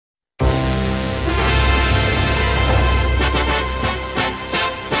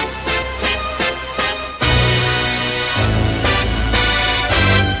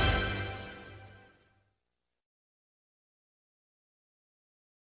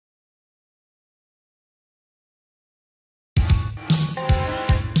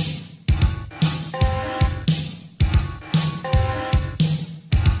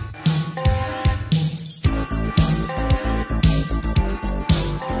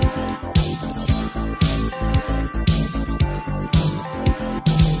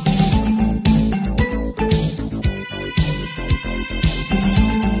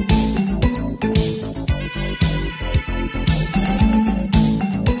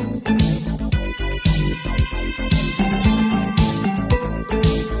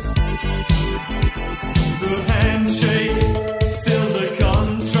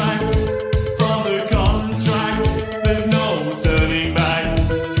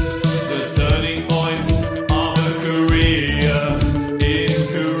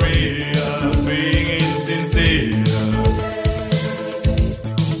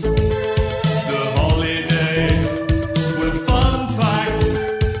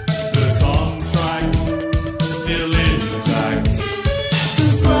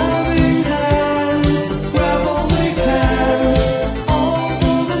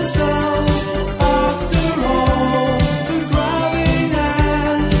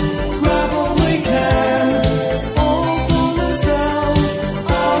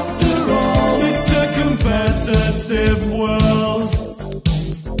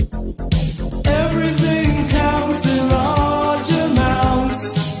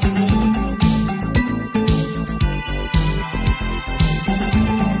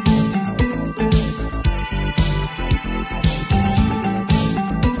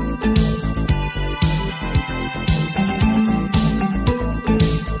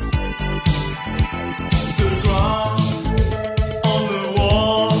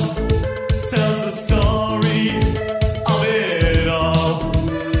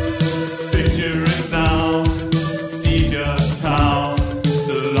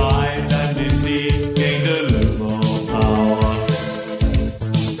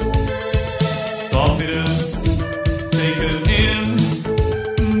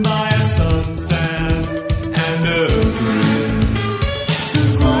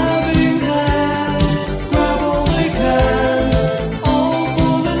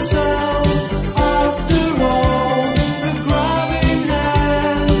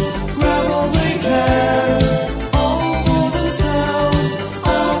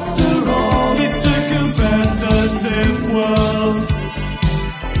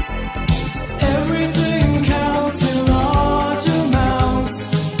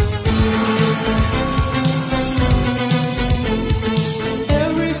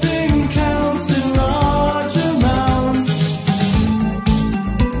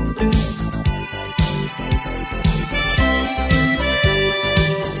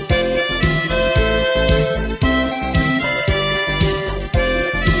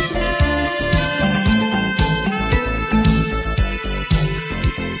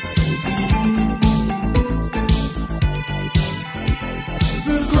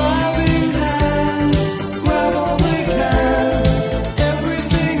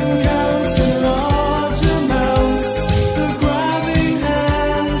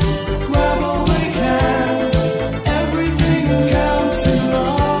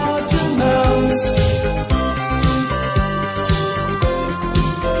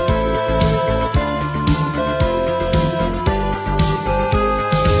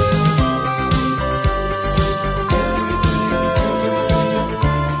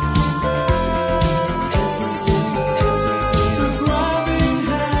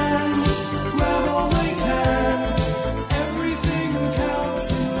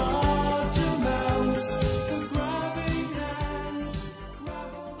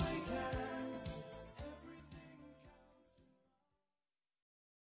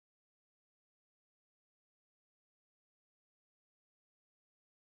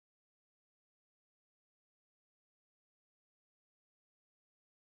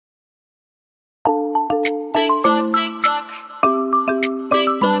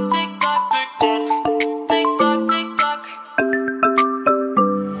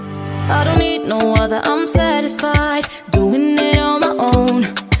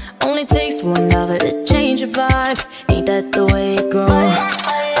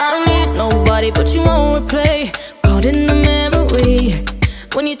body, put you on replay. Caught in the memory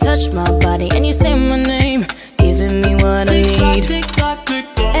when you touch my body and you say my name, giving me what I need.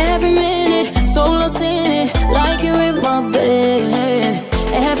 Every minute, so lost in it, like you're in my bed.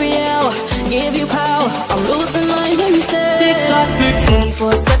 Every hour, give you power, I'm losing my instead.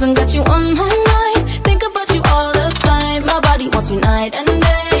 24/7, got you on my mind, think about you all the time. My body wants you night and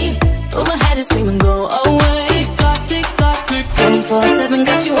day, but my head is screaming, go away. 24/7,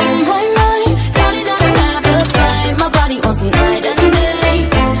 got you on my mind, darling, I don't have the time. My body wants you night and day,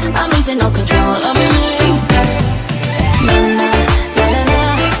 I'm losing no control of me. Na na na na na,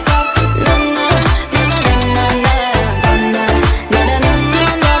 na na na na na na, na na na na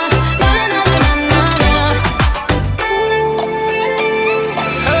na, na na na na.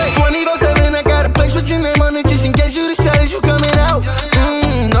 24/7, I got a place with your name on it, just in case you decided you coming out.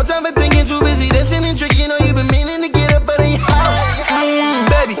 No time for thinking, too busy dancing and drinking. Know you've been meaning to get up out of your house.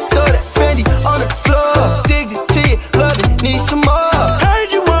 Baby, throw that Fendi on the floor. Addicted to you, love it, need some more. Heard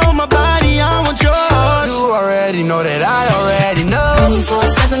you want my body, I want yours. You already know that I already know.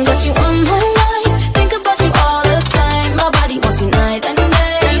 24/7, got you on my mind, think about you all the time. My body wants you night and day,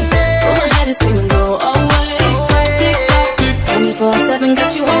 but my head is screaming, go away. 24/7,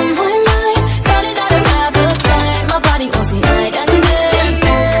 got you on my mind, darling, I don't have the time. My body wants you night and day,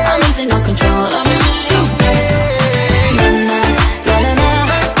 I'm losing no control of me. Na na na na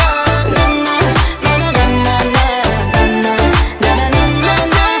na, na na na na na na, na na na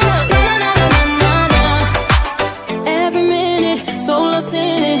na na na, na na. Every minute, so lost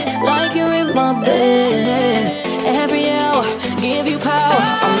in it, like you're in my bed. Every hour, give you power,